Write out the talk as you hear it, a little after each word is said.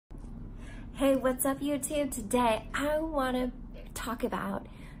Hey, what's up YouTube? Today I want to talk about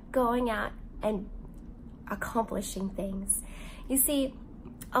going out and accomplishing things. You see,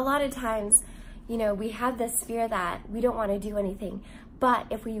 a lot of times, we have this fear that we don't want to do anything, but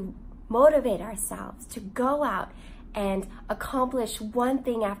if we motivate ourselves to go out and accomplish one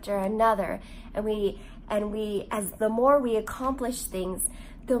thing after another, and as the more we accomplish things,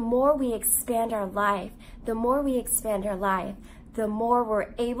 the more we expand our life, the more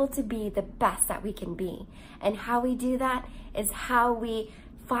we're able to be the best that we can be. And how we do that is how we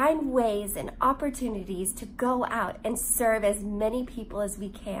find ways and opportunities to go out and serve as many people as we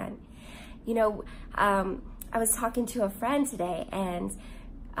can. I was talking to a friend today, and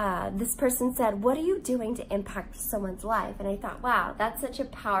this person said, "What are you doing to impact someone's life?" And I thought, wow, that's such a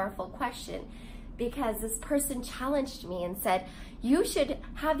powerful question, because this person challenged me and said, you should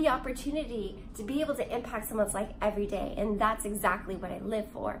have the opportunity to be able to impact someone's life every day. And that's exactly what I live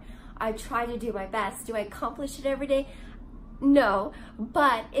for. I try to do my best. Do I accomplish it every day? No,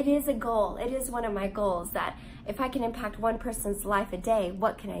 but it is a goal. It is one of my goals that if I can impact one person's life a day,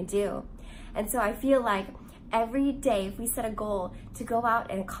 what can I do? And so I feel like every day, if we set a goal to go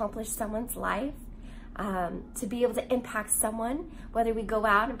out and accomplish someone's life, to be able to impact someone, whether we go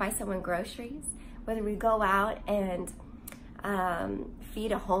out and buy someone groceries, whether we go out and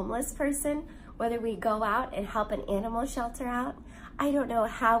feed a homeless person, whether we go out and help an animal shelter out, I don't know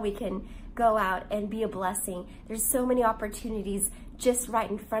how we can go out and be a blessing. There's so many opportunities just right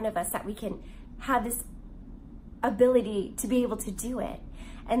in front of us that we can have this ability to be able to do it.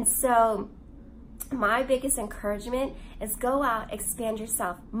 And so my biggest encouragement is go out, expand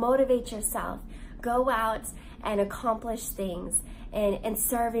yourself, motivate yourself, go out and accomplish things and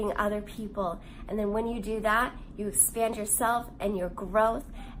serving other people. And then when you do that, you expand yourself and your growth,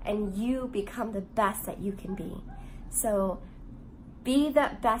 and you become the best that you can be. So be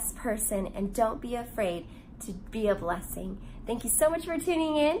that best person and don't be afraid to be a blessing. Thank you so much for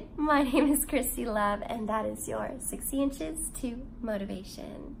tuning in. My name is Christy Love, and that is your 60 Inches to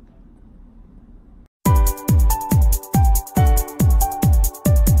Motivation.